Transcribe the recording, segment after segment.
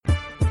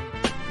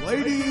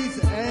Ladies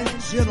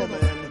and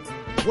gentlemen,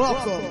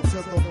 welcome to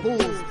the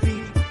Bulls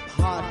Beat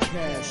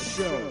Podcast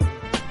Show,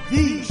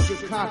 the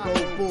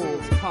Chicago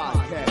Bulls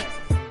Podcast.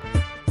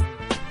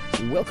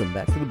 Welcome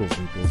back to the Bulls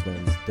Beat, Bulls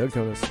fans. Doug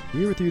Tonis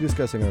here with you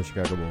discussing our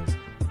Chicago Bulls.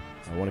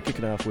 I want to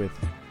kick it off with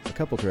a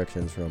couple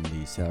corrections from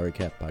the salary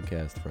cap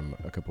podcast from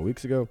a couple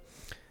weeks ago.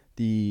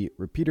 The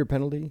repeater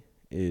penalty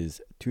is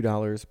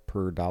 $2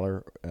 per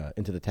dollar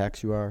into the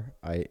tax you are.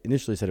 I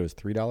initially said it was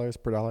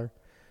 $3 per dollar.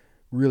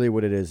 Really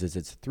what it is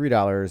it's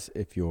 $3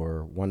 if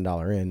you're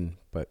 $1 in,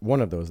 but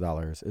one of those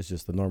dollars is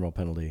just the normal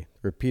penalty.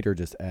 Repeater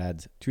just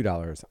adds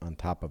 $2 on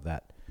top of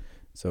that.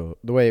 So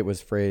the way it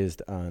was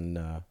phrased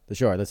on the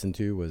show I listened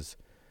to was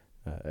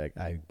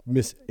I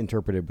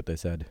misinterpreted what they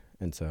said,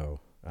 and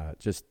so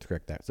just to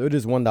correct that. So it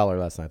is $1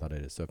 less than I thought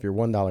it is. So if you're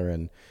 $1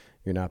 in,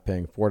 you're not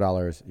paying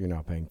 $4, you're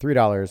now paying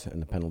 $3,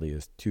 and the penalty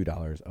is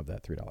 $2 of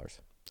that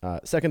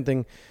 $3. Second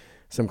thing,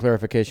 some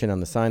clarification on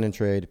the sign and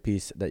trade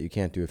piece that you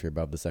can't do if you're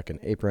above the second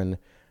apron.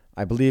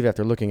 I believe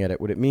after looking at it,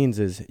 what it means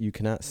is you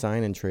cannot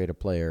sign and trade a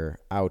player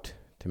out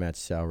to match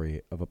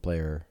salary of a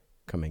player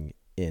coming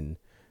in.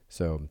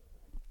 So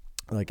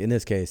like in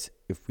this case,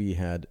 if we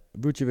had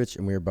Vucevic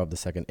and we were above the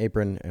second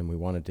apron and we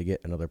wanted to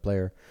get another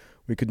player,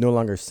 we could no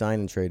longer sign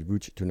and trade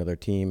Vuce to another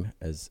team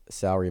as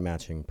salary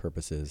matching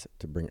purposes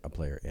to bring a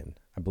player in.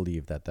 I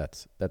believe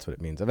that's what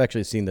it means. I've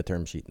actually seen the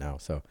term sheet now,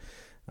 so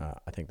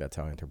I think that's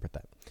how I interpret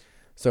that.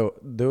 So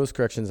those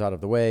corrections out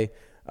of the way.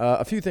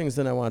 A few things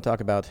then I want to talk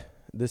about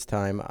this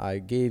time. I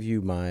gave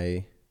you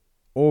my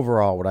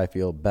overall, what I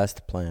feel,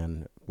 best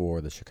plan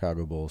for the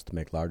Chicago Bulls to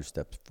make large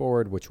steps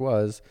forward, which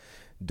was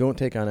don't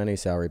take on any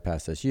salary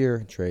past this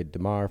year. Trade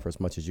DeMar for as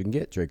much as you can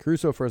get. Trade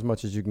Caruso for as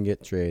much as you can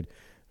get. Trade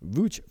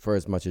Vuce for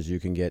as much as you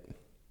can get.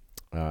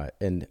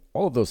 And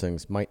all of those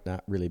things might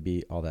not really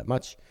be all that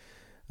much.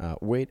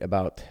 Wait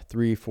about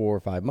 3, 4,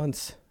 5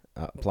 months.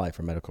 Apply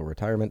for medical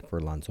retirement for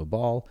Lonzo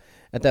Ball.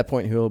 At that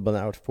point, he'll have been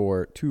out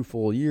for 2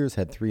 full years,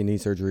 had 3 knee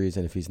surgeries,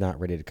 and if he's not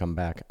ready to come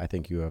back, I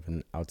think you have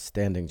an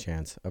outstanding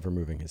chance of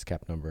removing his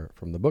cap number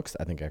from the books.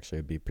 I think actually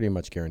it would be pretty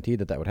much guaranteed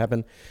that would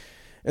happen.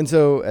 And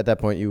so at that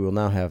point, you will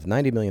now have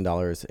 $90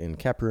 million in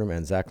cap room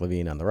and Zach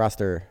LaVine on the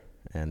roster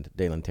and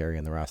Dalen Terry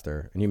on the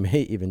roster. And you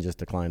may even just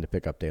decline to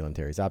pick up Dalen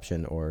Terry's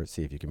option or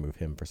see if you can move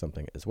him for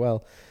something as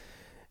well.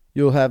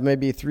 You'll have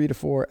maybe 3 to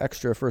 4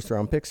 extra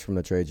first-round picks from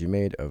the trades you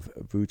made of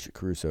Vuce,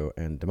 Caruso,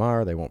 and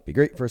DeMar. They won't be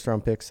great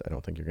first-round picks. I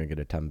don't think you're going to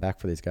get a ton back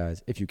for these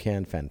guys. If you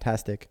can,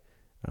 fantastic.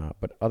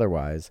 But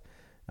otherwise,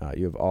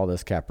 you have all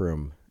this cap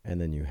room,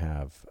 and then you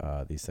have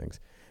these things.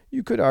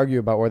 You could argue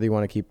about whether you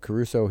want to keep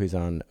Caruso. He's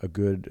on a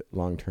good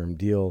long-term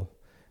deal,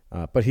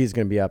 but he's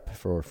going to be up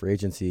for free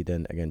agency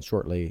then again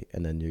shortly,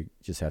 and then you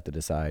just have to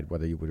decide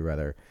whether you would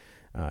rather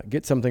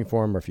get something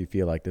for him or if you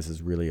feel like this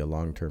is really a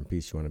long-term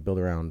piece you want to build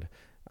around.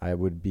 I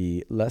would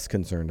be less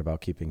concerned about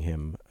keeping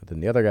him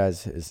than the other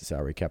guys. His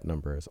salary cap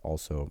number is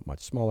also much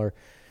smaller.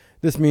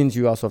 This means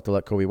you also have to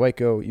let Coby White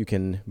go. You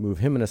can move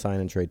him in a sign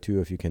and trade too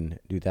if you can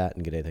do that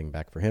and get anything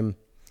back for him.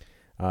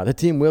 The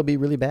team will be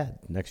really bad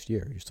next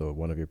year, so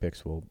one of your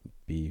picks will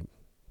be,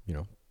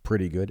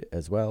 pretty good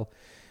as well.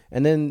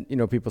 And then,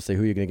 people say,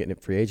 who are you going to get in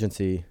free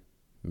agency?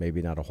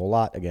 Maybe not a whole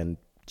lot. Again,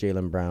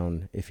 Jaylen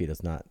Brown, if he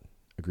does not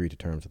agree to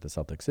terms with the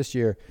Celtics this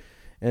year,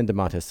 and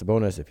Domantas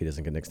Sabonis, if he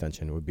doesn't get an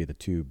extension, would be the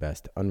 2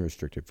 best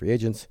unrestricted free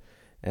agents.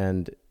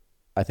 And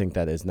I think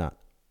that is not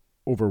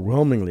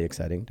overwhelmingly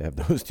exciting to have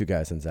those 2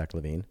 guys and Zach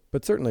LaVine,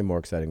 but certainly more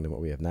exciting than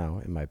what we have now,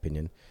 in my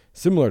opinion.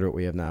 Similar to what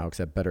we have now,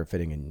 except better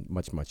fitting and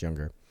much, much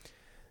younger.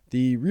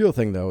 The real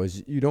thing, though,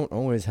 is you don't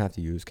always have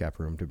to use cap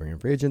room to bring in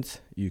free agents.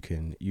 You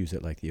can use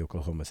it like the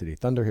Oklahoma City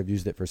Thunder have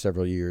used it for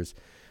several years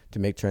to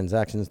make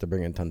transactions, to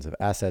bring in tons of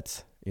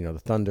assets. The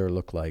Thunder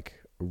look like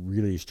a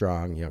really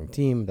strong young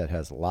team that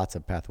has lots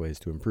of pathways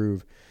to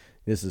improve.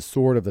 This is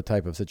sort of the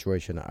type of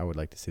situation I would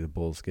like to see the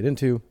Bulls get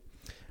into.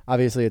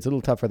 Obviously, it's a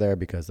little tougher there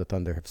because the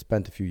Thunder have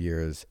spent a few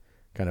years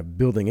kind of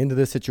building into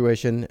this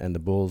situation, and the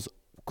Bulls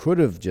could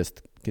have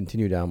just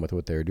continued on with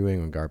what they were doing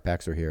when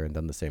Garpax were here and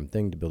done the same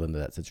thing to build into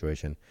that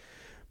situation.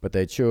 But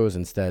they chose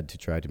instead to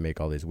try to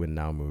make all these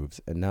win-now moves,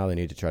 and now they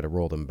need to try to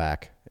roll them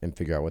back and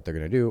figure out what they're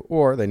going to do,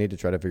 or they need to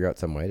try to figure out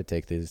some way to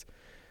take this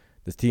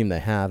team they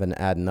have and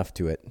add enough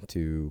to it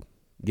to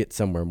get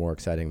somewhere more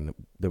exciting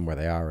than where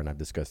they are, and I've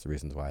discussed the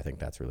reasons why I think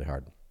that's really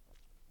hard.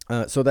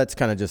 So that's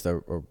kind of just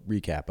a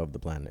recap of the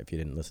plan if you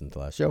didn't listen to the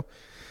last show.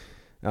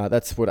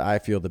 That's what I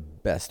feel the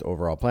best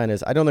overall plan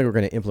is. I don't think we're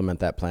going to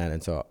implement that plan,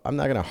 and so I'm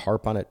not going to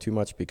harp on it too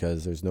much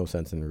because there's no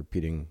sense in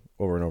repeating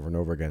over and over and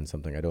over again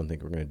something I don't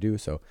think we're going to do.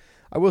 So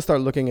I will start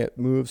looking at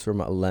moves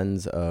from a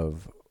lens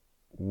of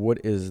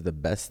what is the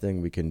best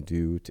thing we can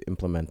do to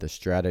implement the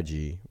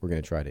strategy we're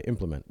going to try to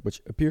implement,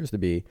 which appears to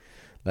be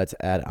let's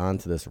add on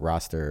to this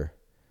roster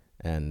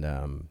and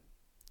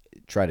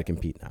try to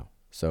compete now.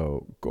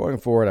 So going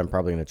forward, I'm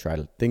probably going to try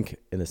to think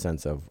in the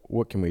sense of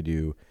what can we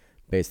do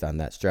based on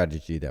that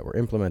strategy that we're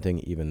implementing.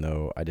 Even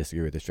though I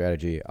disagree with the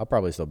strategy, I'll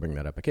probably still bring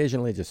that up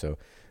occasionally just so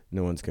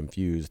no one's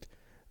confused.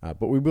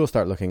 But we will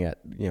start looking at,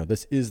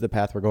 this is the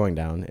path we're going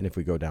down, and if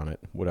we go down it,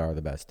 what are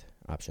the best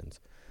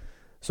options?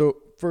 So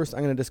first,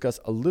 I'm going to discuss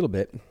a little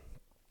bit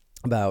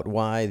about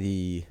why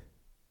the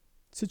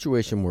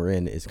situation we're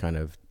in is kind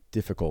of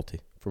difficult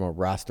from a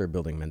roster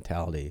building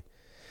mentality.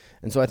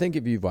 And so I think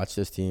if you've watched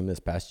this team this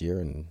past year,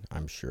 and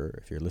I'm sure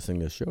if you're listening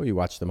to this show, you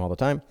watch them all the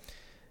time,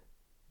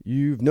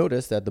 you've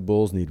noticed that the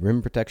Bulls need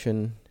rim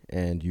protection,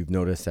 and you've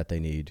noticed that they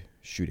need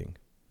shooting,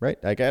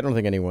 right? Like, I don't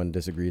think anyone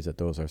disagrees that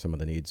those are some of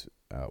the needs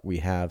we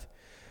have.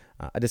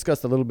 I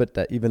discussed a little bit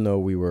that even though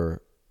we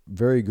were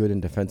very good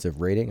in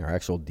defensive rating, our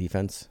actual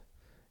defense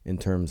in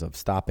terms of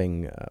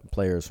stopping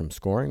players from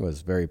scoring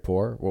was very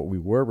poor. What we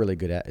were really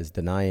good at is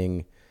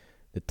denying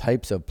the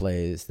types of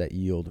plays that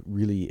yield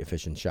really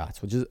efficient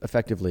shots, which is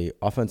effectively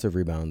offensive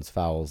rebounds,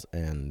 fouls,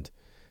 and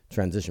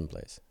transition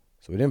plays.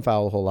 So we didn't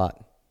foul a whole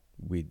lot.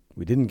 We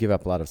didn't give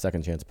up a lot of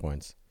second chance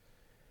points,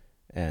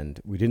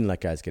 and we didn't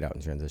let guys get out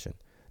in transition.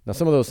 Now,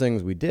 some of those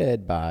things we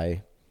did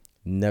by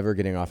never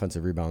getting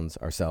offensive rebounds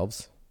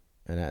ourselves,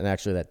 and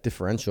actually that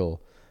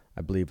differential,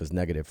 I believe, was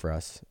negative for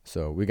us.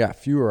 So we got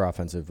fewer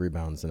offensive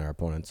rebounds than our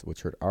opponents,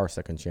 which hurt our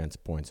second chance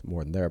points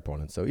more than their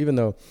opponents. So even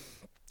though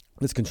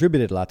this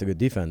contributed a lot to good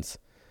defense,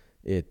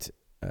 it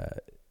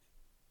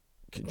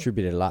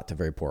contributed a lot to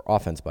very poor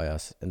offense by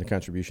us, and the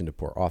contribution to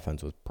poor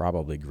offense was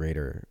probably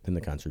greater than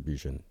the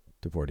contribution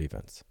to poor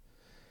defense.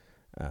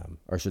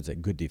 Or I should say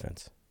good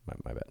defense.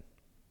 My bad.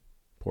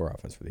 Poor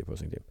offense for the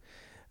opposing team.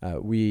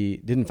 We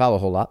didn't foul a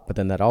whole lot, but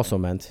then that also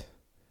meant,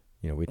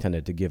 we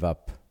tended to give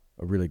up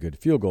a really good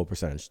field goal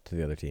percentage to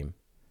the other team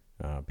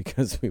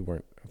because we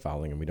weren't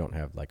fouling and we don't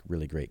have like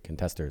really great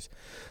contesters.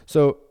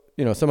 So,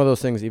 some of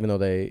those things, even though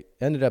they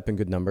ended up in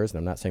good numbers, and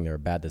I'm not saying they were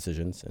bad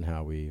decisions in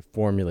how we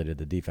formulated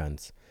the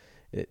defense,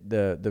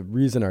 the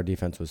reason our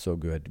defense was so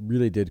good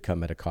really did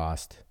come at a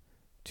cost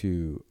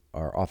to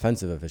our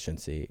offensive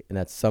efficiency. And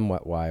that's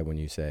somewhat why when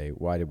you say,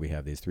 why did we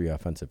have these three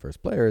offensive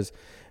first players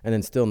and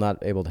then still not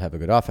able to have a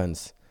good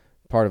offense,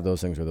 part of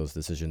those things were those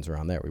decisions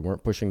around there. We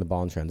weren't pushing the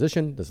ball in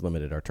transition. This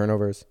limited our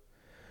turnovers.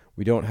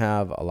 We don't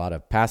have a lot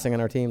of passing on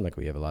our team. Like,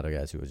 we have a lot of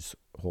guys who just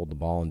hold the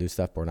ball and do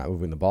stuff, but we're not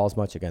moving the ball as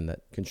much. Again, that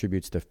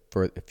contributes to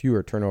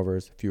fewer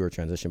turnovers, fewer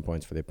transition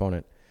points for the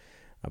opponent.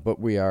 But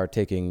we are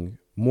taking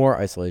more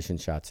isolation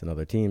shots than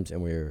other teams,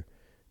 and we're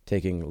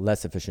taking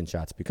less efficient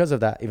shots because of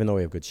that. Even though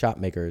we have good shot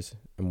makers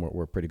and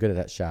we're pretty good at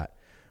that shot,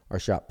 our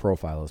shot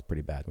profile is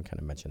pretty bad. We kind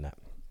of mentioned that.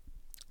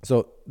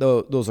 So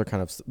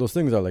those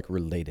things are like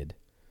related.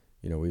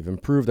 We've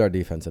improved our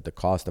defense at the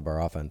cost of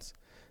our offense,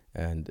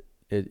 and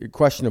it's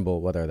questionable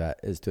whether that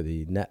is to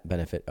the net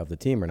benefit of the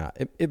team or not.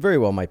 It very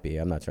well might be.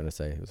 I'm not trying to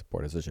say it was a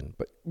poor decision,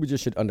 but we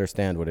just should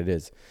understand what it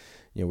is.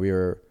 We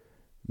are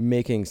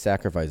making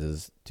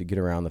sacrifices to get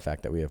around the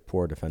fact that we have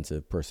poor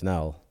defensive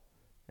personnel,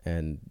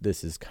 and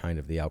this is kind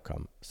of the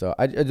outcome. So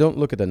I don't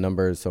look at the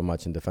numbers so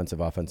much in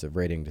defensive offensive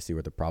rating to see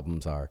what the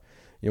problems are.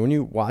 When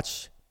you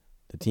watch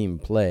the team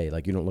play,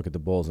 like, you don't look at the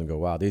Bulls and go,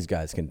 wow, these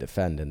guys can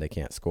defend and they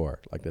can't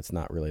score. Like, that's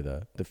not really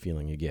the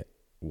feeling you get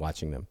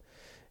watching them.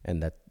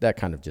 And that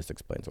kind of just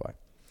explains why.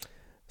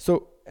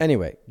 So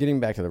anyway, getting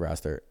back to the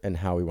roster and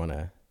how we want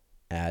to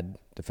add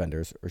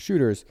defenders or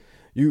shooters,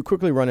 you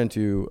quickly run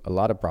into a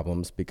lot of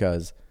problems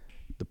because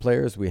the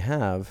players we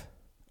have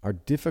are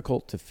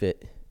difficult to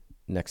fit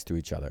next to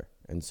each other.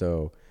 And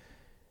so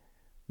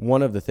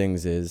one of the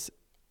things is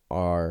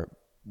our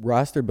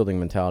roster building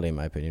mentality, in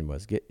my opinion,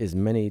 was get as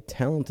many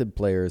talented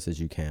players as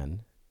you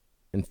can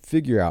and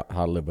figure out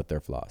how to live with their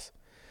flaws.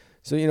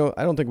 So,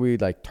 I don't think we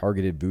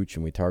targeted Vooch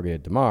and we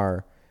targeted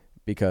DeMar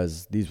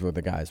because these were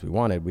the guys we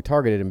wanted. We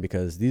targeted him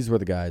because these were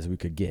the guys we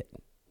could get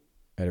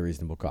at a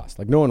reasonable cost.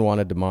 Like, no one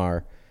wanted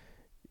DeMar.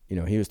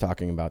 He was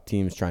talking about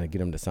teams trying to get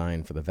him to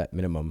sign for the vet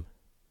minimum.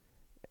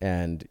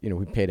 And,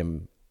 we paid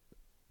him,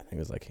 I think it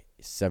was like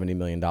 $70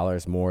 million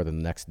more than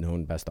the next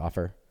known best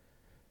offer.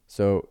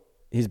 So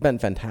he's been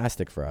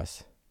fantastic for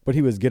us, but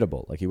he was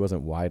gettable. Like, he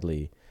wasn't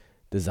widely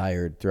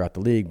desired throughout the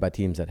league by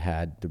teams that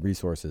had the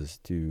resources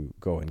to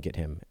go and get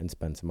him and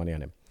spend some money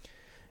on him.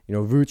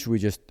 Vooch, we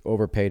just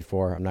overpaid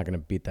for. I'm not going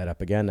to beat that up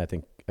again. I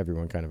think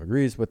everyone kind of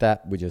agrees with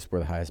that. We just were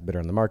the highest bidder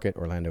on the market.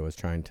 Orlando was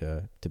trying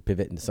to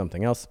pivot into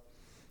something else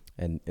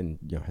and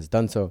has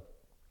done so.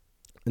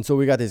 And so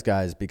we got these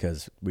guys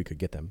because we could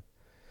get them.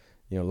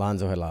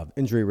 Lonzo had a lot of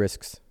injury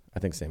risks. I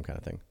think same kind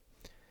of thing.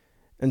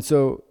 And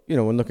so,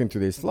 when looking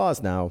through these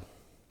flaws now,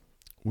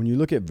 when you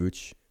look at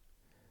Vooch,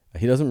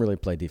 he doesn't really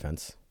play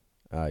defense.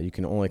 You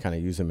can only kind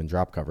of use him in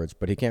drop coverage,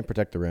 but he can't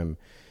protect the rim.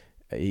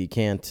 He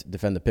can't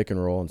defend the pick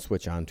and roll and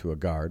switch on to a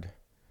guard.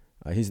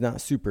 He's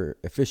not super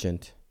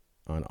efficient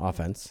on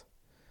offense.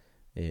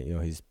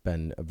 He's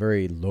been a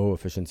very low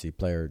efficiency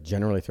player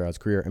generally throughout his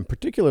career, and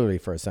particularly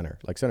for a center.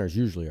 Like, centers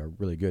usually are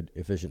really good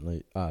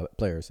efficiently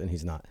players, and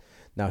he's not.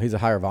 Now, he's a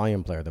higher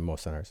volume player than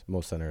most centers.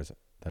 Most centers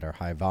that are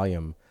high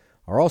volume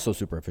are also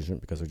super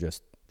efficient because they're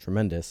just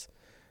tremendous.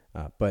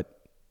 But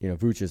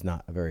Vooch is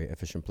not a very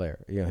efficient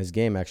player. His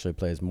game actually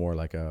plays more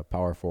like a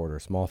power forward or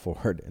small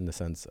forward in the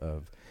sense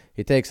of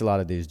he takes a lot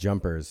of these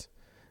jumpers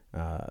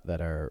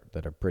that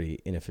are pretty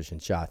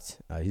inefficient shots.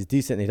 He's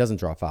decent and he doesn't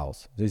draw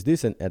fouls. So he's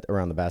decent at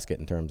around the basket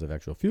in terms of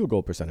actual field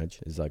goal percentage.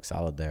 He's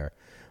solid there.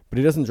 but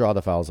he doesn't draw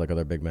the fouls like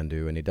other big men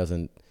do, and he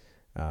doesn't.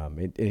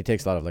 And he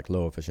takes a lot of like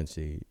low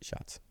efficiency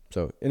shots,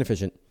 so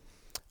inefficient.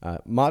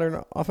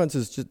 Modern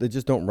offenses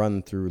just don't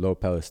run through low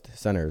post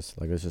centers.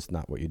 Like, that's just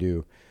not what you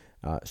do.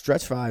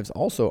 Stretch fives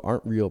also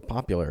aren't real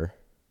popular,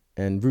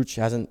 and Vooch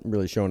hasn't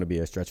really shown to be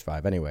a stretch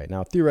five anyway.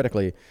 Now,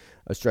 theoretically,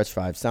 a stretch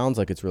five sounds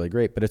like it's really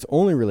great, but it's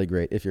only really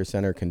great if your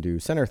center can do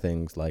center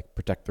things like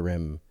protect the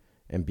rim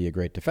and be a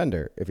great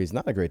defender. If he's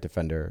not a great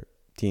defender,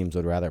 teams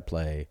would rather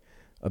play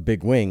a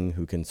big wing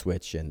who can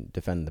switch and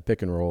defend the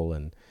pick and roll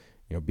and,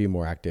 be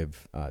more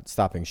active,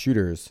 stopping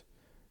shooters.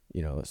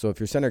 So if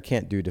your center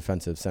can't do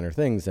defensive center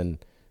things, then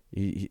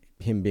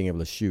him being able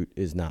to shoot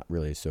is not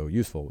really so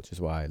useful, which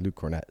is why Luke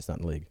Cornett is not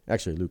in the league.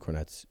 Actually, Luke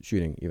Cornett's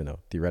shooting, even though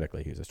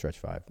theoretically he's a stretch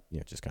five,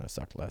 just kind of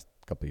sucked the last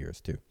couple of years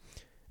too.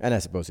 And I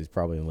suppose he's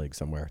probably in the league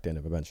somewhere at the end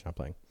of a bench not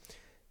playing.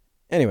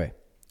 Anyway,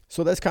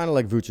 so that's kind of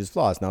like Vooch's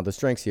flaws. Now, the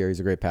strengths here, he's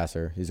a great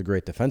passer. He's a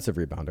great defensive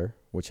rebounder,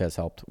 which has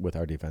helped with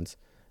our defense.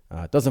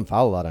 Doesn't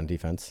foul a lot on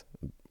defense,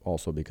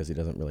 also because he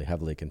doesn't really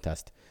heavily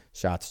contest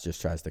shots,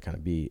 just tries to kind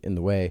of be in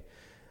the way.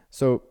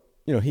 So,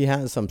 he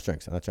has some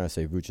strengths. I'm not trying to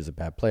say Vooch is a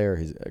bad player.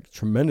 He's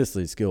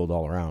tremendously skilled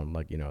all around.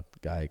 Like, the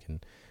guy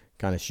can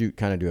kind of shoot,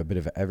 kind of do a bit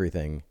of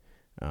everything.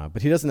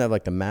 But he doesn't have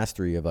like the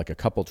mastery of like a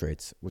couple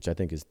traits, which I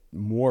think is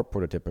more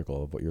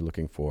prototypical of what you're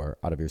looking for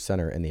out of your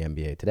center in the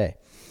NBA today.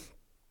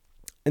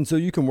 And so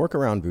you can work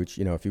around Vooch,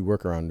 if you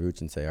work around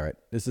Vooch and say, all right,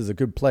 this is a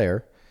good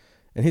player.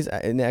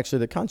 And actually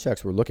the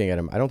contracts we're looking at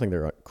him, I don't think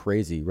they're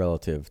crazy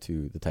relative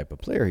to the type of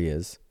player he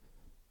is.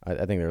 I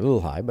think they're a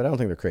little high, but I don't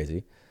think they're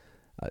crazy,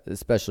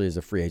 especially as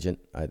a free agent.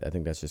 I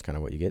think that's just kind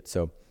of what you get.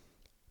 So,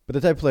 but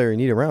the type of player you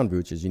need around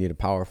Vooch is you need a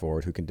power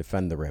forward who can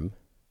defend the rim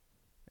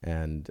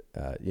and,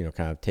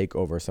 kind of take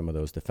over some of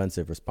those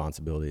defensive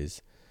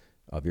responsibilities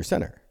of your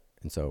center.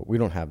 And so we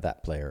don't have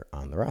that player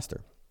on the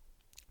roster.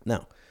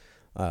 Now,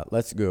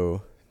 let's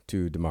go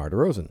to DeMar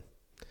DeRozan.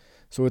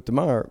 So with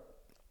DeMar,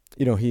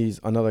 he's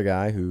another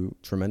guy who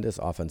tremendous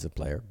offensive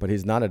player, but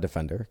he's not a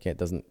defender.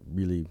 Doesn't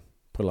really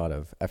put a lot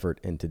of effort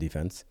into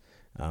defense.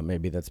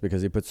 Maybe that's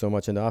because he puts so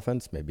much into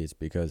offense. Maybe it's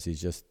because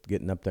he's just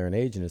getting up there in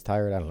age and is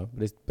tired. I don't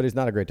know, but he's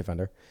not a great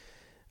defender.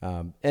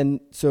 And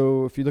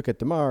so if you look at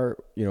DeMar,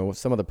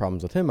 some of the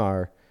problems with him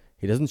are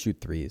he doesn't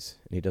shoot threes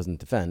and he doesn't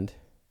defend.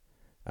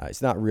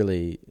 He's not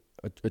really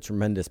a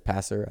tremendous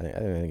passer. I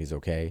think he's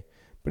okay,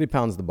 but he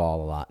pounds the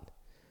ball a lot.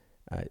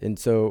 And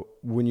so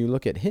when you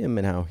look at him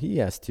and how he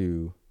has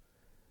to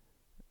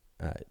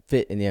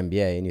fit in the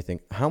NBA, and you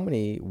think, how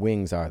many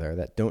wings are there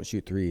that don't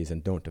shoot threes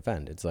and don't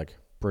defend? It's like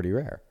pretty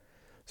rare.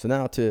 So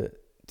now to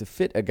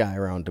fit a guy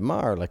around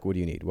DeMar, like, what do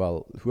you need?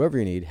 Well, whoever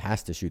you need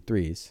has to shoot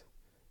threes,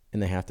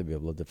 and they have to be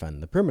able to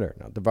defend the perimeter.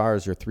 Now, DeMar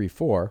is your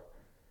 3-4,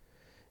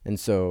 and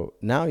so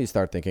now you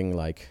start thinking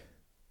like,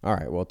 all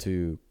right, well,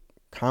 to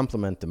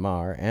complement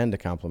DeMar and to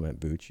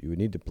complement Vooch, you would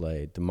need to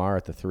play DeMar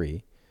at the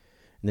 3,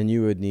 and then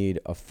you would need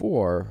a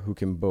 4 who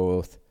can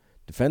both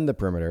defend the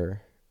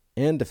perimeter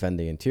and defend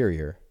the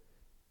interior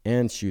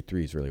and shoot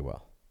threes really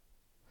well.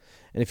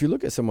 And if you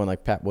look at someone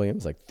like Pat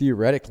Williams, like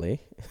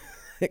theoretically,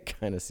 it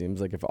kind of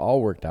seems like if it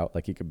all worked out,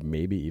 like he could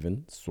maybe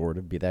even sort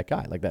of be that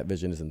guy. Like that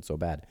vision isn't so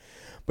bad.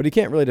 But he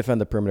can't really defend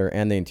the perimeter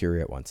and the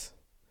interior at once.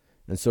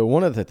 And so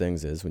one of the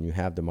things is when you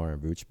have DeMar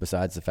and Vooch,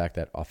 besides the fact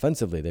that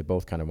offensively they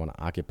both kind of want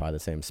to occupy the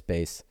same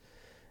space,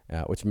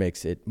 which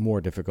makes it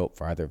more difficult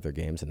for either of their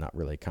games and not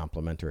really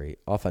complementary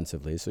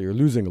offensively. So you're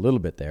losing a little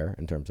bit there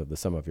in terms of the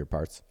sum of your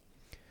parts.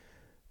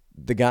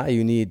 The guy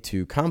you need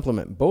to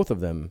complement both of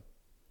them,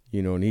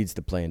 needs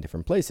to play in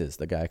different places.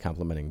 The guy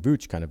complementing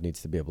Vooch kind of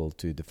needs to be able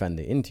to defend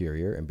the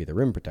interior and be the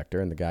rim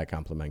protector, and the guy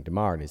complementing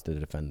DeMar needs to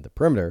defend the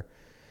perimeter.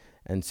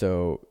 And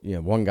so,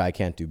 one guy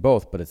can't do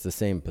both, but it's the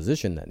same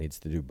position that needs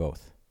to do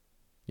both,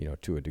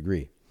 to a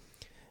degree.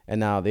 And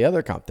now the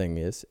other thing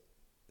is,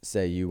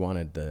 say you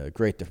wanted the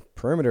great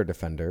perimeter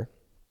defender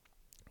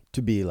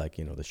to be like,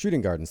 the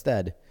shooting guard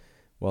instead.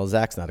 Well,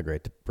 Zach's not a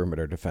great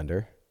perimeter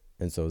defender,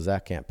 and so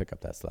Zach can't pick up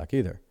that slack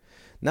either.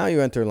 Now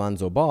you enter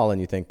Lonzo Ball, and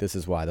you think this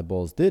is why the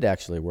Bulls did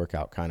actually work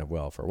out kind of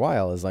well for a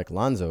while, is like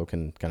Lonzo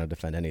can kind of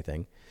defend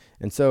anything.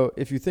 And so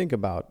if you think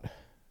about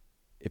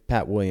if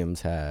Pat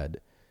Williams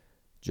had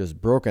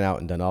just broken out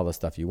and done all the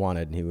stuff you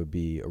wanted, and he would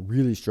be a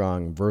really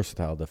strong,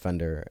 versatile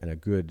defender and a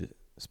good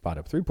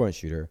spot-up three-point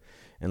shooter,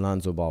 and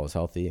Lonzo Ball was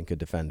healthy and could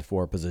defend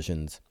 4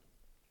 positions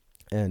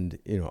and,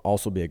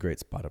 also be a great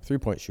spot-up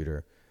three-point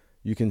shooter,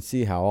 you can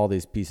see how all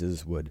these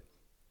pieces would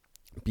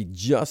be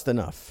just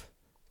enough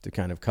to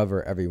kind of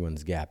cover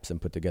everyone's gaps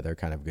and put together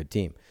kind of a good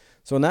team.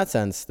 So in that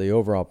sense, the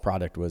overall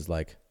product was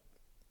like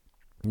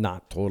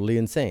not totally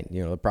insane.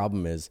 The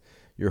problem is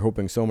you're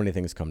hoping so many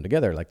things come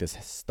together. Like this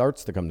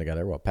starts to come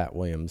together. Well, Pat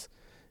Williams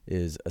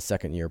is a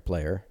second-year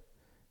player,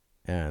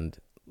 and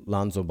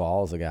Lonzo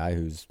Ball is a guy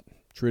who's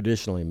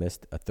traditionally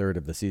missed a third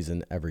of the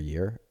season every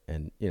year.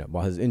 And,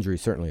 while his injury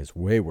certainly is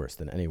way worse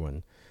than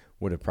anyone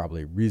would have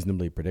probably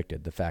reasonably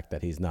predicted, the fact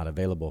that he's not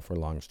available for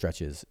long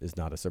stretches is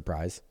not a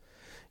surprise.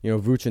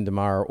 Vooch and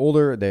DeMar are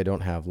older. They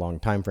don't have long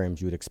time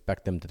frames. You would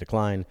expect them to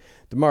decline.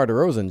 DeMar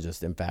DeRozan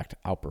just, in fact,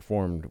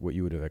 outperformed what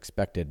you would have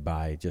expected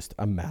by just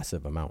a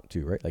massive amount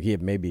too, right? Like he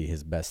had maybe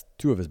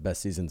two of his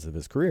best seasons of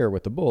his career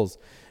with the Bulls,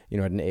 at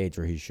an age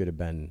where he should have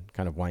been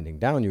kind of winding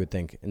down, you would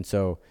think. And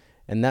so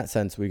in that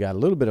sense, we got a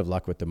little bit of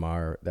luck with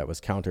DeMar that was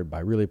countered by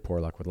really poor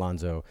luck with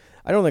Lonzo.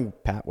 I don't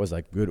think Pat was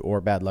like good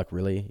or bad luck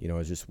really.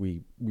 It's just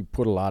we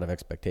put a lot of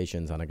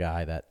expectations on a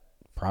guy that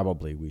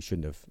probably we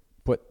shouldn't have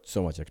put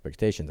so much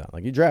expectations on.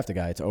 Like you draft a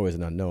guy, it's always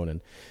an unknown.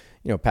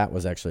 And, Pat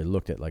was actually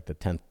looked at like the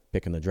 10th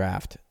pick in the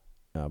draft,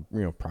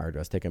 prior to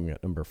us taking him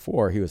at number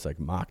 4. He was like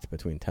mocked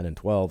between 10 and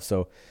 12.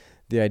 So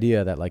the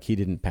idea that like he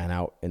didn't pan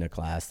out in a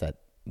class that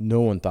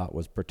no one thought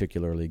was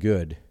particularly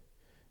good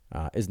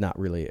is not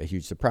really a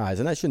huge surprise.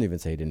 And I shouldn't even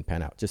say he didn't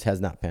pan out, just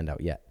has not panned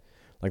out yet.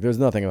 Like there's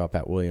nothing about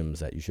Pat Williams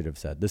that you should have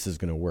said, this is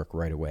going to work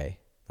right away.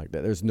 Like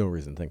there's no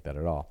reason to think that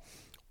at all.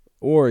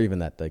 Or even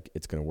that like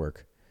it's going to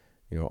work,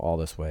 all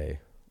this way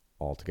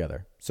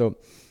altogether. So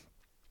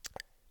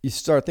you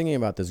start thinking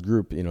about this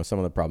group, some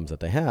of the problems that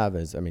they have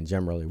is,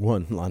 generally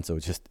one, Lonzo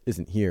just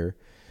isn't here.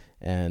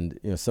 And,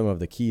 some of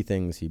the key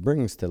things he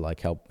brings to like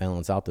help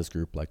balance out this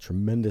group, like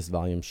tremendous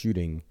volume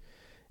shooting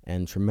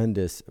and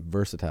tremendous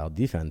versatile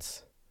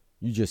defense,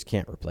 you just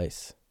can't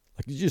replace.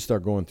 Like you just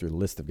start going through the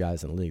list of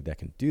guys in the league that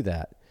can do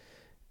that.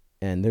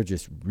 And there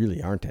just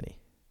really aren't any.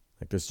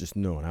 Like there's just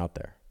no one out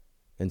there.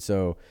 And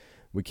so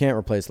we can't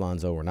replace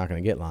Lonzo. We're not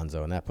going to get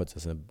Lonzo. And that puts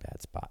us in a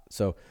bad spot.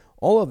 So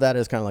all of that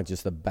is kind of like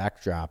just the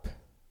backdrop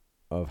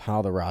of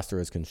how the roster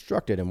is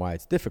constructed and why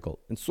it's difficult.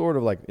 And sort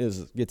of like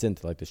gets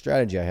into like the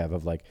strategy I have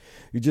of like,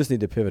 you just need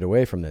to pivot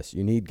away from this.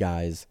 You need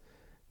guys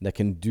that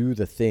can do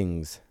the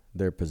things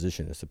their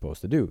position is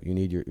supposed to do. You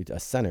need a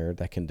center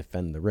that can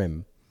defend the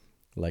rim.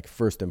 Like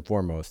first and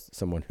foremost,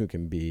 someone who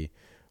can be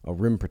a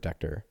rim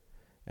protector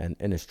and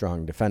a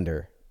strong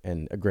defender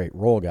and a great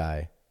role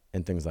guy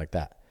and things like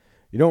that.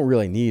 You don't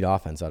really need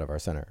offense out of our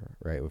center,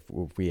 right?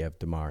 If we have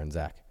DeMar and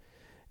Zach.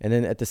 And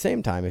then at the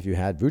same time, if you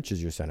had Vooch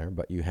as your center,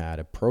 but you had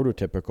a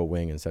prototypical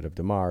wing instead of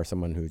DeMar,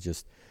 someone who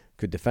just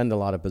could defend a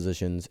lot of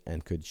positions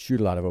and could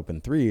shoot a lot of open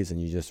threes,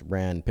 and you just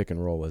ran pick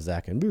and roll with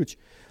Zach and Vooch,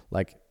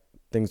 like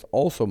things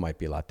also might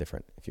be a lot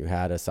different if you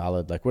had a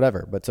solid, like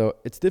whatever. But so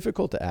it's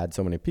difficult to add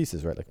so many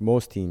pieces, right? Like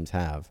most teams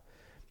have,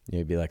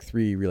 it'd be like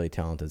 3 really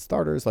talented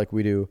starters like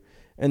we do,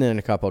 and then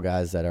a couple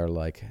guys that are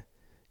like,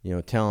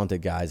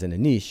 talented guys in a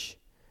niche.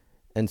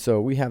 And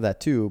so we have that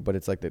too, but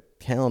it's like the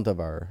talent of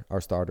our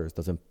starters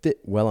doesn't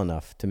fit well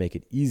enough to make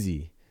it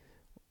easy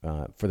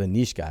for the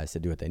niche guys to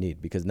do what they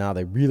need, because now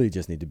they really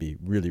just need to be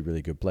really,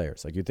 really good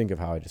players. Like you think of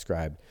how I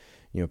described,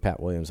 Pat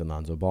Williams and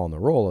Lonzo Ball in the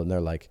role, and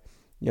they're like,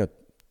 $20,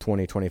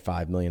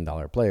 $25 million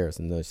players.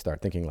 And they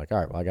start thinking like, all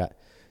right, well, I got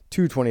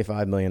 2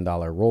 $25 million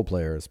role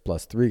players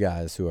plus 3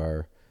 guys who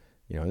are,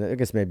 I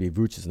guess maybe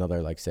Vooch is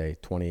another, like say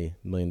 $20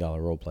 million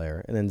role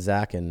player. And then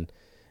Zach and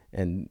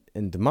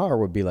DeMar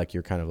would be like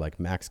your kind of like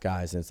max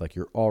guys, and it's like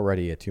you're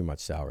already at too much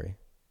salary.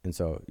 And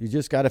so you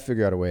just got to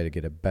figure out a way to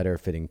get a better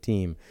fitting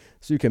team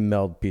so you can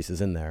meld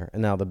pieces in there.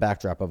 And now the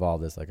backdrop of all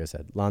this, like I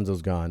said,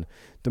 Lonzo's gone,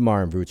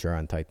 DeMar and Vooch are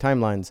on tight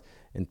timelines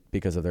and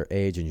because of their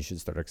age, and you should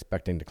start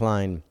expecting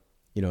decline.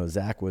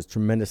 Zach was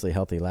tremendously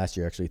healthy last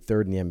year, actually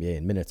 3rd in the NBA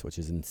in minutes, which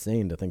is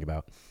insane to think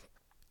about.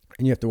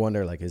 And you have to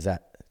wonder, like, is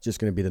that just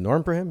going to be the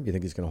norm for him? You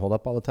think he's going to hold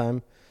up all the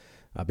time?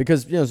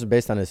 Because, so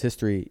based on his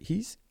history,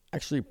 he's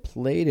actually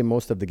played in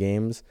most of the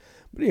games.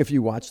 But if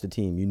you watch the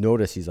team, you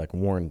notice he's like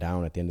worn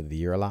down at the end of the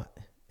year a lot.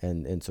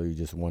 And so you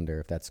just wonder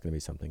if that's going to be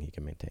something he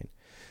can maintain.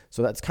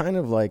 So that's kind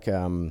of like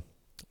the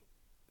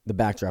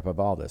backdrop of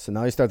all this. And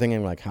now you start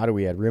thinking like, how do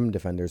we add rim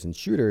defenders and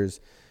shooters?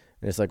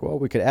 And it's like, well,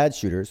 we could add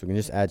shooters. We can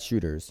just add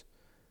shooters.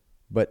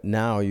 But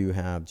now you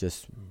have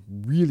just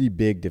really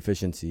big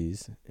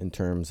deficiencies in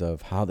terms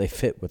of how they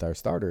fit with our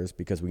starters,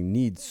 because we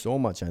need so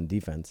much on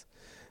defense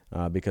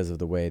because of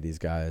the way these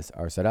guys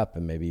are set up.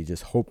 And maybe you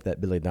just hope that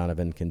Billy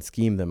Donovan can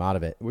scheme them out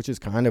of it, which is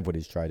kind of what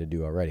he's tried to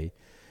do already,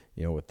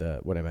 with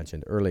what I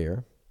mentioned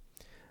earlier.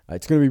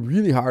 It's going to be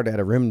really hard to add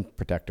a rim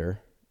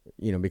protector,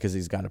 because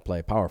he's got to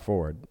play power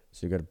forward.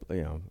 So you got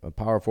to, a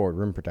power forward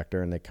rim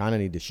protector, and they kind of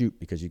need to shoot,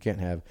 because you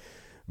can't have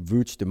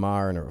Vooch,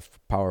 DeMar, and a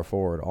power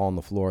forward all on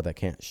the floor that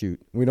can't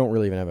shoot. We don't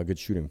really even have a good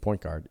shooting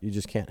point guard. You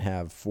just can't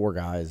have 4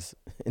 guys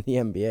in the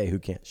NBA who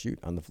can't shoot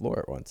on the floor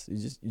at once.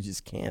 You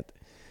just can't.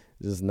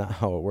 This is not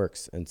how it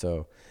works. And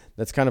so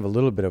that's kind of a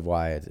little bit of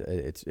why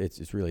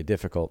it's really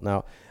difficult.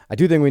 Now, I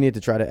do think we need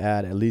to try to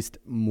add at least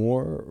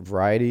more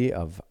variety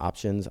of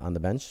options on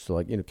the bench. So,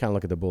 like, kind of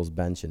look at the Bulls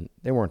bench, and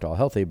they weren't all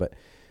healthy, but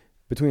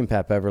between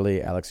Pat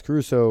Beverly, Alex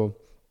Caruso,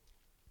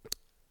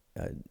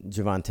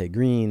 Javonte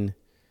Green,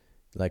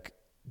 like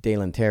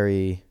Dalen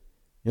Terry,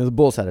 the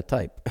Bulls had a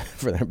type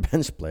for their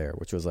bench player,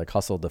 which was like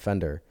hustle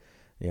defender,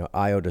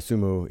 Ayo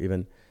Dosunmu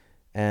even.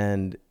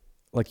 And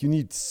like you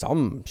need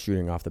some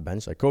shooting off the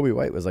bench. Like Kobe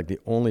White was like the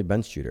only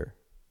bench shooter.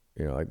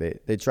 Like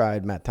they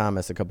tried Matt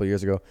Thomas a couple of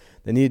years ago.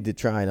 They needed to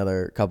try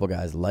another couple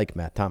guys like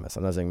Matt Thomas.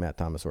 I'm not saying Matt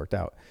Thomas worked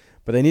out,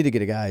 but they need to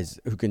get guys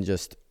who can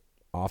just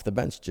off the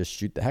bench just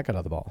shoot the heck out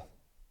of the ball.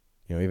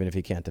 even if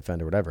he can't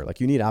defend or whatever. Like,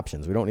 you need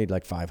options. We don't need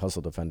like 5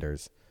 hustle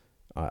defenders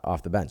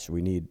off the bench.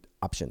 We need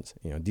options.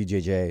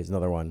 DJJ is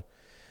another one.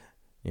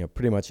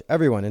 Pretty much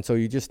everyone. And so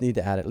you just need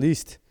to add at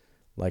least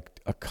like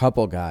a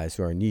couple guys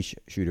who are niche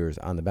shooters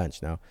on the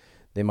bench. Now,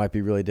 they might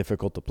be really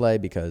difficult to play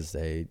because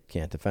they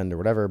can't defend or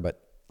whatever,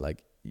 but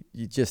like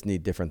you just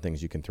need different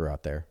things you can throw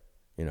out there.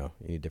 You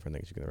need different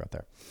things you can throw out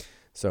there.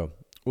 So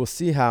we'll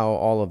see how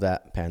all of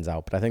that pans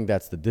out. But I think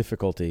that's the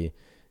difficulty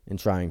in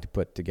trying to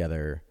put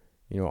together,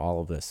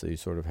 all of this. So you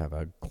sort of have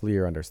a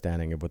clear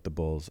understanding of what the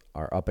Bulls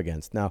are up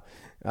against. Now,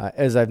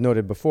 as I've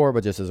noted before,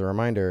 but just as a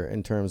reminder,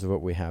 in terms of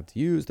what we have to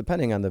use,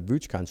 depending on the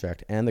Vooch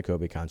contract and the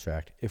Kobe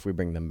contract, if we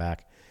bring them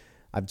back,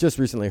 I've just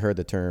recently heard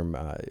the term,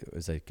 it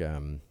was like,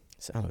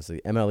 it's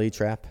the MLE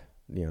trap,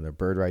 the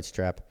bird rights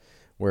trap,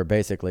 where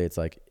basically it's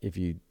like if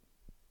you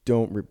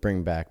don't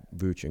bring back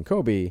Vooch and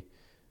Kobe,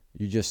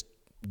 you just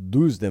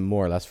lose them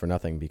more or less for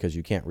nothing because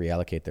you can't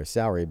reallocate their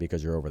salary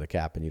because you're over the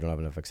cap and you don't have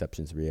enough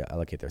exceptions to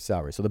reallocate their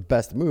salary. So the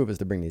best move is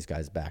to bring these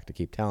guys back to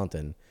keep talent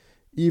in,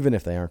 even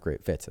if they aren't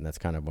great fits. And that's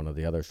kind of one of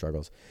the other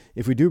struggles.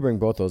 If we do bring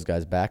both those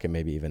guys back and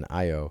maybe even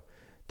Ayo,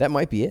 that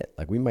might be it.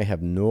 Like, we might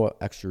have no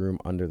extra room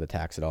under the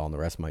tax at all, and the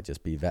rest might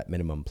just be vet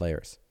minimum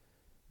players.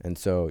 And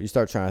so you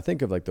start trying to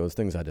think of like those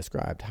things I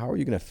described. How are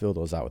you going to fill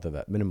those out with a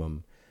vet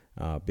minimum?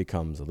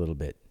 Becomes a little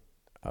bit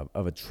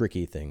of a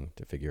tricky thing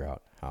to figure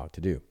out how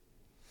to do.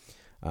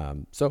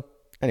 So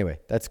anyway,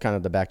 that's kind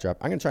of the backdrop.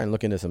 I'm going to try and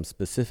look into some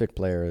specific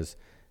players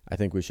I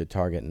think we should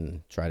target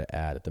and try to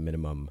add at the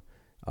minimum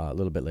a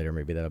little bit later.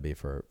 Maybe that'll be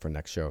for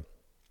next show.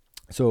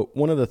 So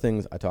one of the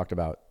things I talked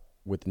about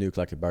with the new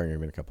collective bargaining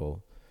agreement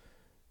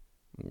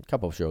a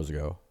couple of shows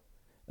ago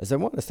is I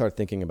want to start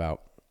thinking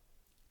about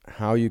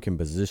how you can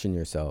position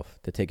yourself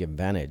to take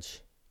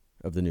advantage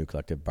of the new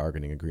collective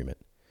bargaining agreement.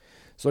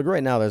 So like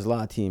right now, there's a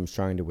lot of teams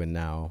trying to win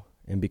now.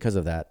 And because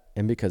of that,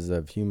 and because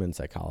of human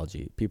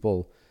psychology,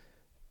 people,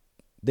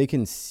 they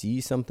can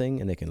see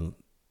something and they can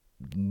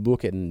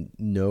look at and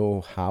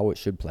know how it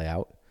should play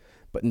out.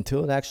 But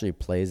until it actually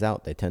plays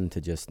out, they tend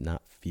to just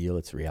not feel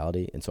its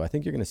reality. And so I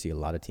think you're going to see a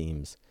lot of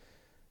teams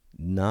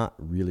not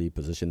really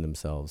position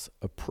themselves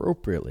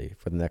appropriately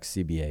for the next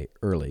CBA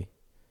early.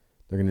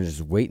 They're going to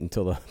just wait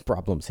until the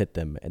problems hit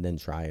them and then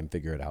try and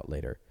figure it out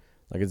later.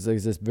 Like, it's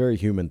this very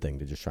human thing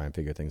to just try and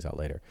figure things out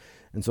later.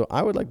 And so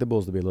I would like the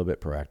Bulls to be a little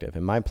bit proactive.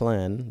 And my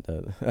plan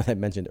that I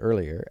mentioned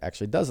earlier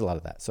actually does a lot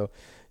of that. So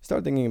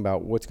start thinking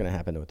about what's going to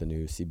happen with the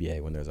new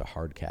CBA when there's a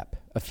hard cap,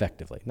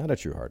 effectively. Not a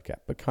true hard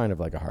cap, but kind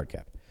of like a hard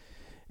cap.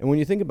 And when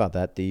you think about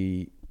that,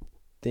 the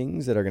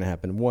things that are going to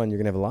happen, one, you're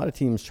going to have a lot of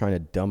teams trying to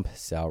dump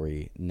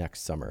salary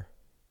next summer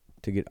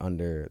to get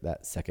under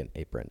that second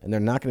apron. And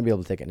they're not going to be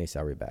able to take any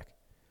salary back.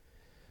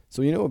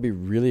 So what would be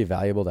really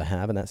valuable to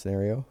have in that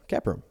scenario?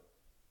 Cap room.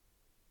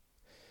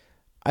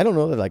 I don't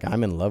know that like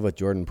I'm in love with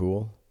Jordan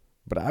Poole,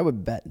 but I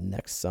would bet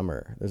next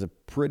summer there's a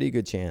pretty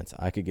good chance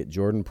I could get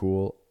Jordan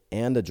Poole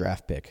and a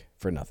draft pick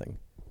for nothing.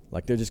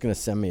 Like, they're just going to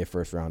send me a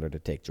first rounder to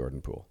take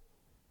Jordan Poole.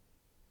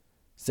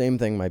 Same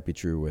thing might be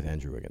true with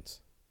Andrew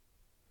Wiggins.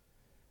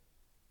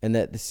 And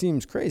that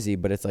seems crazy,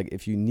 but it's like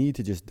if you need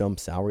to just dump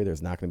salary,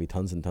 there's not going to be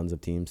tons and tons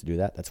of teams to do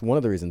that. That's one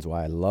of the reasons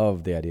why I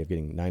love the idea of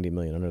getting $90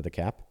 million under the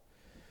cap.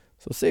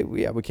 So say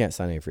we can't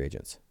sign any free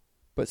agents,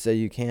 but say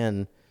you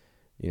can,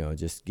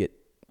 just get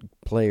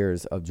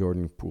players of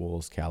Jordan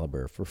Poole's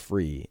caliber for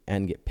free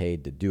and get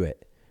paid to do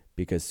it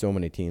because so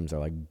many teams are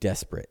like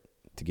desperate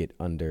to get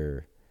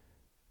under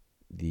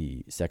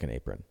the second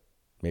apron.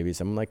 Maybe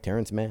someone like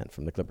Terrence Mann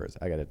from the Clippers.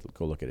 I got to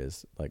go look at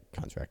his like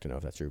contract to know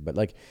if that's true. But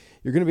like,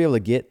 you're going to be able to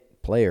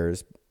get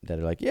players that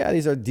are like, yeah,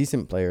 these are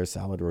decent players,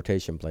 solid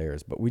rotation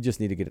players, but we just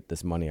need to get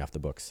this money off the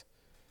books.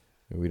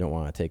 We don't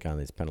want to take on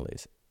these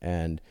penalties.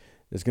 And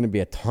there's going to be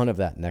a ton of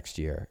that next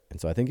year.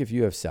 And so I think if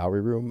you have salary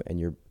room and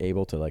you're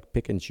able to like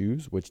pick and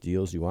choose which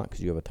deals you want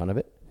because you have a ton of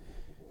it,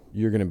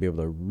 you're going to be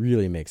able to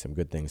really make some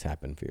good things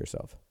happen for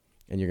yourself.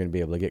 And you're going to be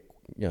able to get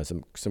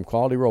some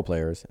quality role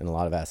players and a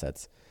lot of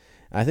assets.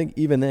 And I think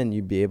even then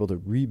you'd be able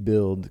to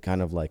rebuild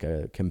kind of like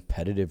a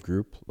competitive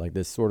group, like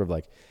this sort of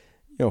like,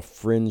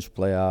 fringe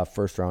playoff,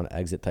 first round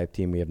exit type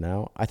team we have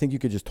now. I think you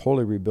could just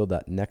totally rebuild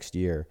that next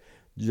year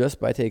just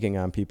by taking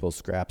on people's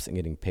scraps and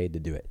getting paid to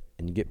do it.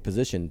 And you get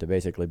positioned to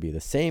basically be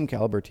the same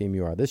caliber team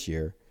you are this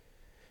year,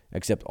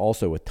 except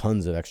also with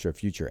tons of extra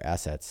future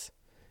assets,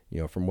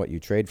 from what you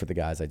trade for the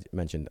guys I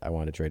mentioned I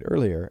wanted to trade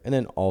earlier, and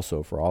then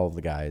also for all of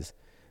the guys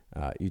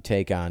you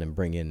take on and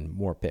bring in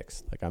more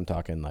picks. Like, I'm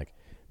talking like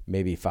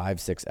maybe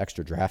 5-6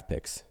 extra draft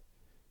picks,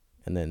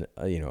 and then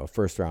a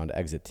first round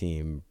exit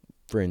team,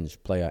 fringe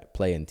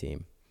play-in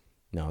team.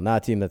 No,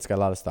 not a team that's got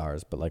a lot of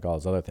stars, but like all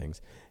those other things,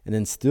 and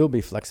then still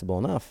be flexible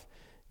enough.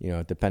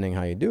 Depending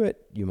how you do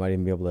it, you might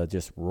even be able to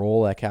just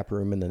roll that cap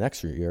room in the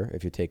next year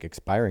if you take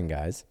expiring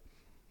guys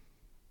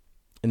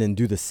and then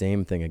do the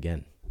same thing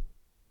again.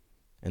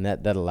 And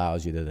that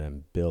allows you to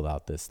then build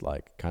out this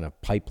like kind of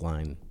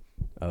pipeline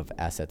of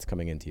assets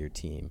coming into your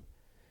team.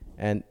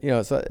 And,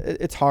 so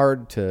it's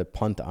hard to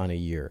punt on a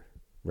year,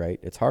 right?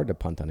 It's hard to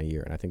punt on a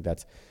year. And I think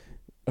that's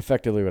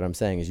effectively what I'm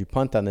saying is you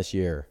punt on this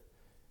year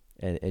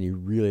And you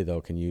really, though,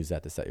 can use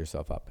that to set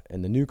yourself up.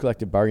 And the new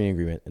collective bargaining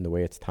agreement and the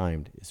way it's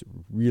timed is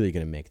really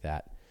going to make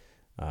that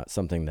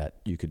something that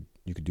you could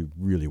do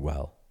really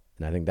well.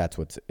 And I think that's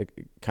what's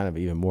kind of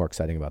even more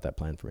exciting about that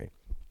plan for me.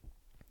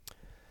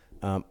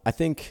 I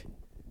think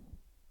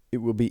it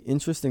will be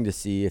interesting to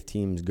see if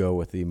teams go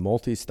with the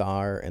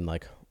multi-star and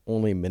like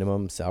only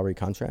minimum salary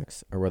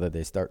contracts, or whether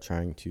they start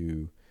trying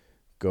to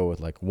go with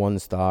like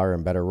 1-star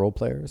and better role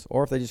players,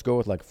 or if they just go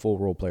with like full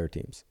role player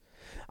teams.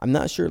 I'm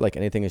not sure like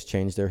anything has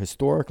changed there.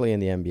 Historically in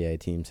the NBA,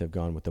 teams have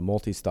gone with the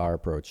multi-star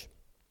approach.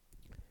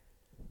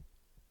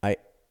 I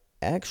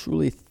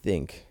actually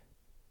think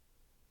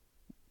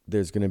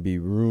there's going to be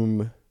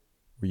room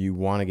where you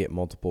want to get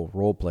multiple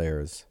role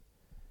players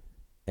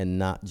and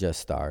not just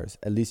stars.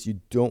 At least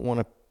you don't want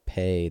to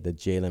pay the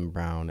Jaylen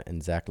Brown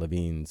and Zach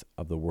LaVines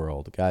of the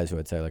world, guys who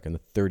I'd say like in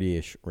the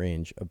 30-ish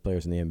range of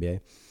players in the NBA.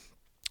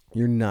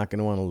 You're not going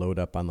to want to load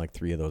up on like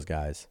 3 of those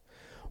guys.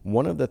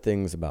 One of the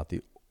things about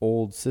the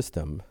old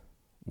system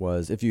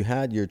was if you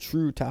had your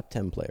true top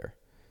 10 player,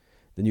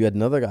 then you had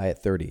another guy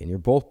at 30, and you're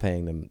both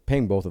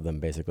paying both of them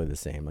basically the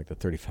same, like the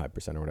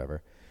 35% or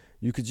whatever.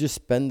 You could just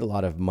spend a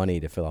lot of money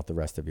to fill out the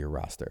rest of your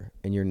roster,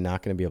 and you're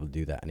not going to be able to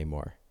do that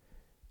anymore.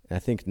 And I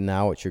think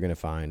now what you're going to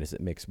find is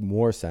it makes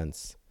more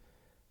sense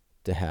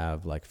to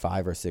have like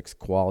 5 or 6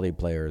 quality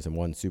players and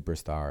 1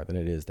 superstar than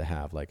it is to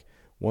have like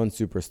 1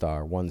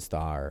 superstar, 1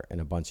 star, and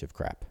a bunch of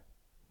crap.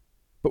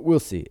 But we'll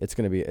see.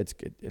 It'll be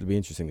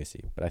interesting to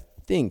see. But I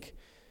think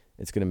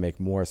it's going to make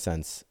more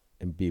sense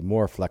and be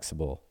more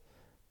flexible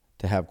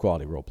to have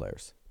quality role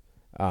players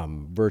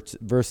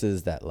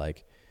versus that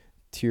like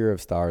tier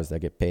of stars that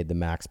get paid the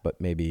max,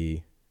 but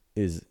maybe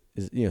is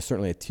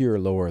certainly a tier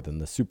lower than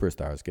the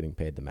superstars getting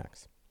paid the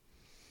max.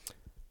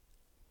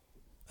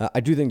 I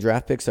do think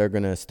draft picks are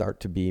going to start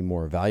to be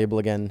more valuable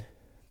again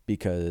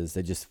because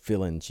they just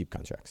fill in cheap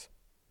contracts.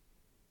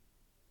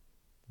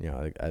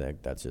 I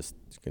think that's just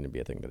going to be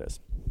a thing that is.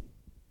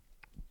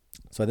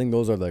 So I think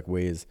those are like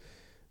ways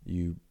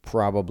you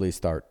probably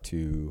start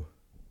to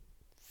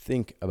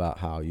think about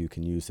how you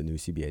can use the new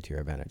CBA to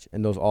your advantage.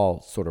 And those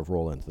all sort of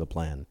roll into the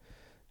plan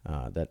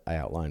that I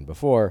outlined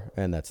before,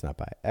 and that's not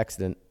by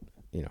accident.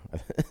 I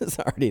was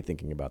already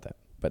thinking about that,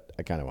 but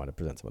I kind of want to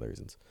present some other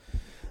reasons.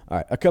 All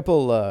right, a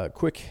couple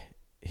quick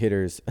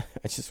hitters.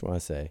 I just want to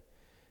say,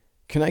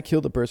 can I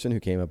kill the person who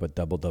came up with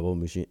double-double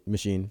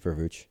machine for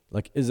Vooch?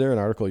 Like, is there an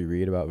article you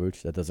read about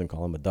Vooch that doesn't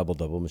call him a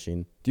double-double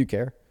machine? Do you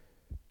care?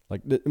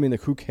 Like,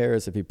 who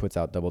cares if he puts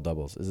out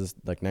double-doubles? Is this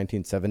like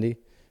 1970?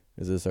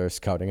 Is this our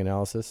scouting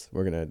analysis?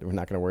 We're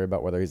not gonna worry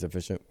about whether he's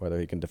efficient, whether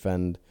he can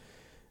defend.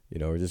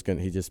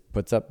 He just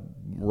puts up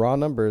raw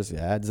numbers,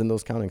 adds in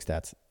those counting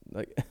stats.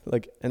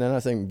 Like, and I'm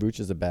not saying Vooch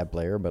is a bad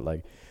player, but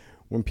like,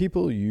 when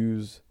people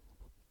use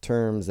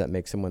terms that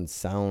make someone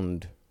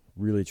sound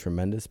really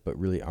tremendous but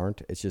really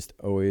aren't, it's just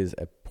always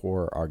a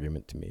poor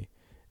argument to me.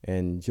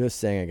 And just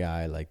saying a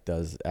guy like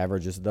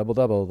averages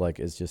double-double, like,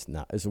 is just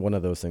not, it's one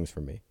of those things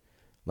for me.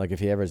 Like, if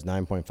he averaged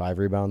 9.5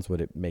 rebounds, would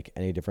it make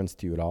any difference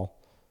to you at all?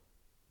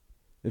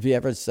 If he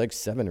averaged like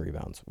 7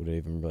 rebounds, would it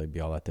even really be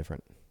all that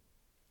different?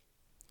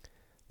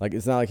 Like,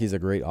 it's not like he's a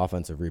great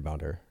offensive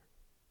rebounder.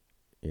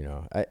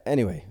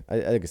 Anyway,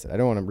 like I said, I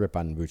don't want to rip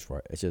on Vooch for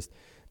it. It's just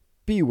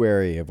be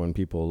wary of when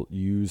people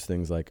use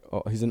things like,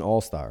 oh, he's an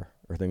all-star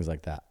or things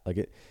like that.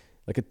 Like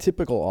a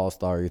typical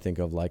all-star, you think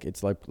of like,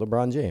 it's like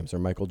LeBron James or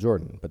Michael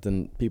Jordan. But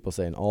then people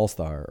say an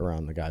all-star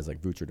around the guys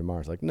like Vooch or DeMar.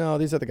 It's like, no,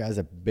 these are the guys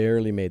that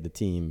barely made the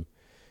team,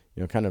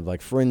 kind of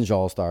like fringe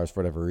all-stars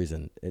for whatever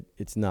reason.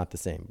 It's not the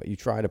same. But you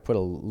try to put a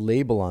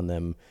label on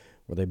them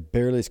where they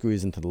barely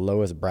squeeze into the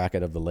lowest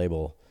bracket of the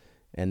label,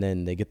 and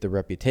then they get the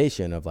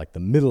reputation of like the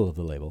middle of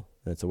the label.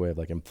 And it's a way of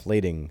like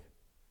inflating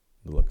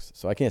the looks.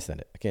 So I can't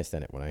stand it. I can't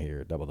stand it when I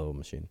hear double-double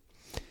machine.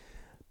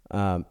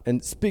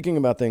 And speaking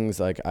about things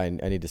like I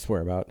need to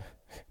swear about,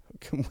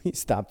 can we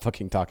stop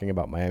fucking talking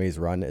about Miami's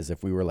run as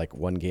if we were like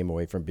 1 game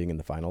away from being in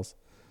the finals?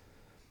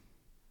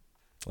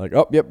 Like,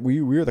 oh, yep,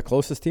 we were the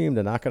closest team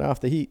to knocking off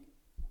the Heat.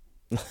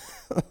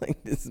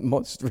 Like, this is the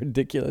most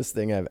ridiculous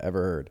thing I've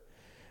ever heard.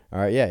 All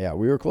right, yeah,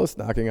 we were close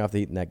to knocking off the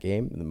Heat in that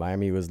game.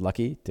 Miami was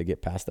lucky to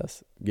get past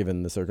us,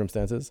 given the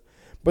circumstances.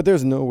 But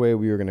there's no way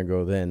we were going to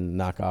go then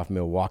knock off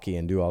Milwaukee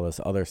and do all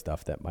this other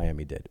stuff that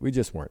Miami did. We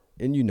just weren't,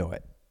 and you know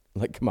it.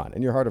 Like, come on,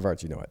 in your heart of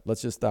hearts, you know it.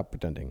 Let's just stop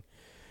pretending.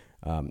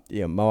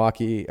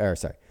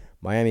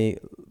 Miami,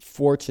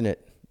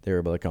 fortunate they were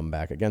able to come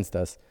back against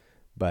us,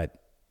 but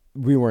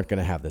we weren't going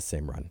to have the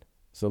same run.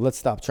 So let's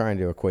stop trying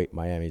to equate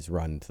Miami's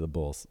run to the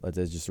Bulls.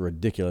 It's just a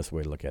ridiculous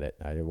way to look at it.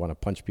 I want to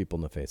punch people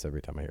in the face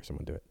every time I hear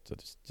someone do it. So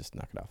just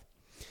knock it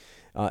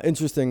off.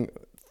 Interesting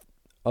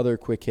other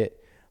quick hit.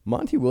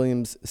 Monty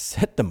Williams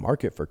set the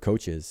market for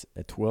coaches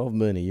at $12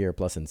 million a year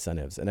plus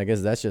incentives. And I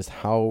guess that's just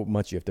how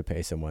much you have to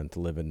pay someone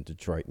to live in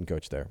Detroit and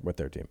coach there with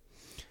their team.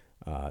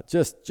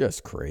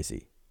 Just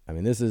crazy. I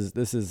mean, this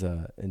is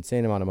an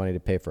insane amount of money to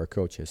pay for a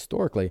coach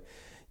historically.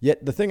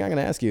 Yet the thing I'm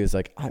going to ask you is,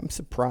 like, I'm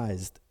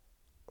surprised,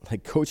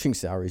 like, coaching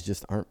salaries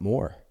just aren't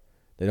more.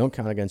 They don't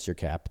count against your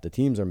cap. The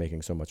teams are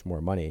making so much more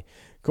money.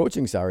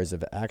 Coaching salaries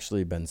have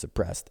actually been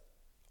suppressed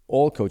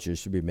all coaches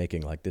should be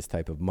making like this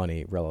type of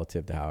money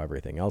relative to how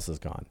everything else has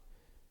gone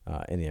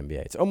in the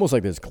NBA. It's almost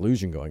like there's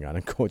collusion going on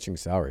in coaching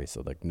salaries,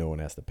 so like no one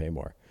has to pay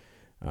more.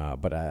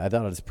 But I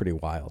thought it was pretty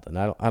wild, and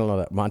I don't know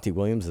that Monty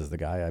Williams is the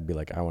guy. I'd be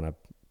like, I want to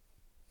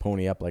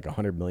pony up like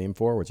 $100 million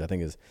for, which I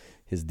think is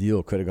his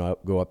deal could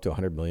go up to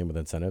 $100 million with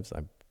incentives.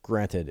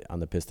 Granted, on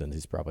the Pistons,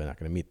 he's probably not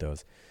going to meet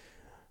those.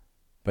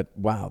 But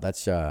wow,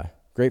 that's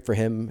great for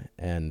him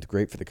and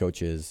great for the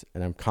coaches.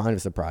 And I'm kind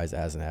of surprised it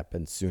hasn't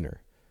happened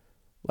sooner.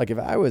 Like if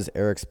I was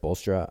Eric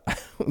Spoelstra, I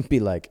would be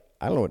like,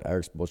 I don't know what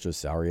Eric Spoelstra's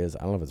salary is. I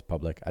don't know if it's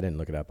public. I didn't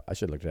look it up. I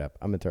should look it up.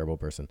 I'm a terrible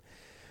person.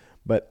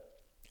 But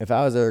if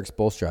I was Eric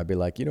Spoelstra, I'd be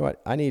like, you know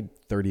what? I need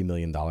 $30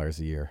 million a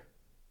year.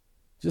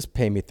 Just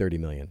pay me $30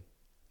 million.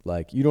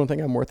 Like, you don't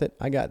think I'm worth it?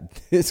 I got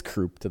this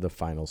group to the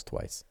finals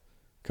twice.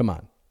 Come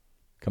on.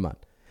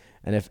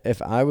 And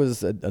if I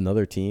was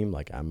another team,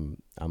 like I'm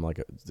like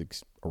a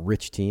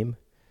rich team,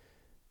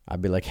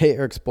 I'd be like, hey,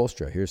 Eric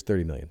Spoelstra, here's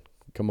 $30 million.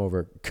 Come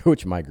over,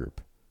 coach my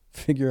group.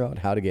 Figure out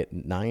how to get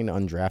 9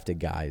 undrafted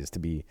guys to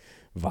be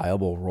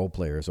viable role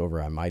players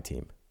over on my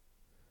team.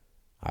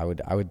 I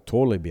would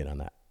totally be in on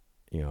that.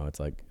 You know, it's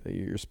like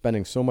you're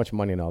spending so much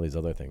money on all these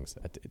other things.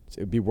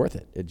 It'd be worth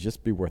it. It'd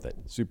just be worth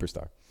it.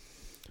 Superstar.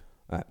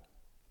 All right.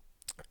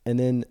 And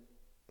then,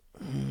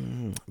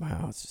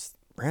 wow, it's just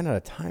ran out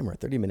of time. We're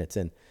 30 minutes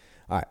in.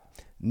 All right.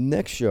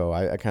 Next show,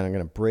 I kind of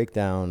going to break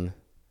down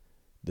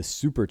the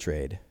super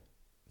trade,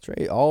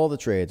 all the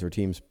trades where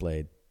teams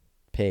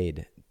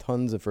paid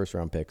tons of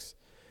first-round picks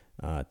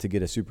to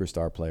get a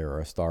superstar player or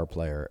a star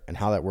player, and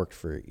how that worked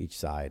for each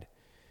side.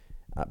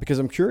 Because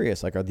I'm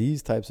curious, like, are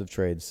these types of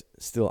trades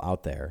still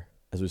out there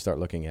as we start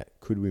looking at,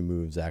 could we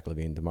move Zach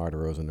LaVine, DeMar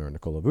DeRozan, or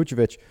Nikola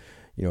Vucevic,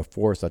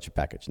 for such a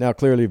package? Now,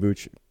 clearly,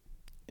 Vuce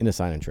in a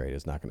sign and trade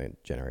is not going to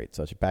generate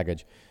such a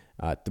package.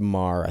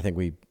 DeMar, I think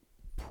we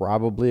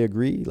probably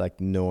agree,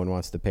 like, no one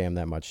wants to pay him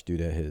that much due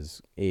to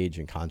his age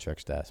and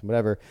contract status and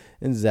whatever.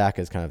 And Zach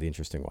is kind of the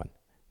interesting one.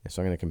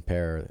 So I'm going to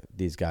compare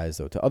these guys,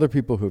 though, to other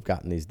people who've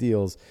gotten these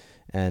deals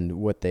and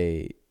what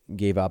they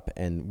gave up,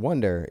 and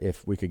wonder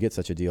if we could get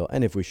such a deal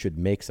and if we should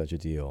make such a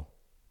deal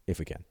if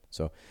we can.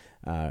 So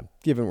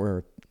given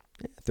we're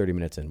 30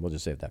 minutes in, we'll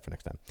just save that for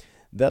next time.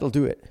 That'll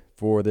do it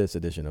for this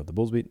edition of the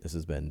Bulls Beat. This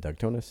has been Doug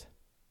Tonis.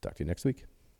 Talk to you next week.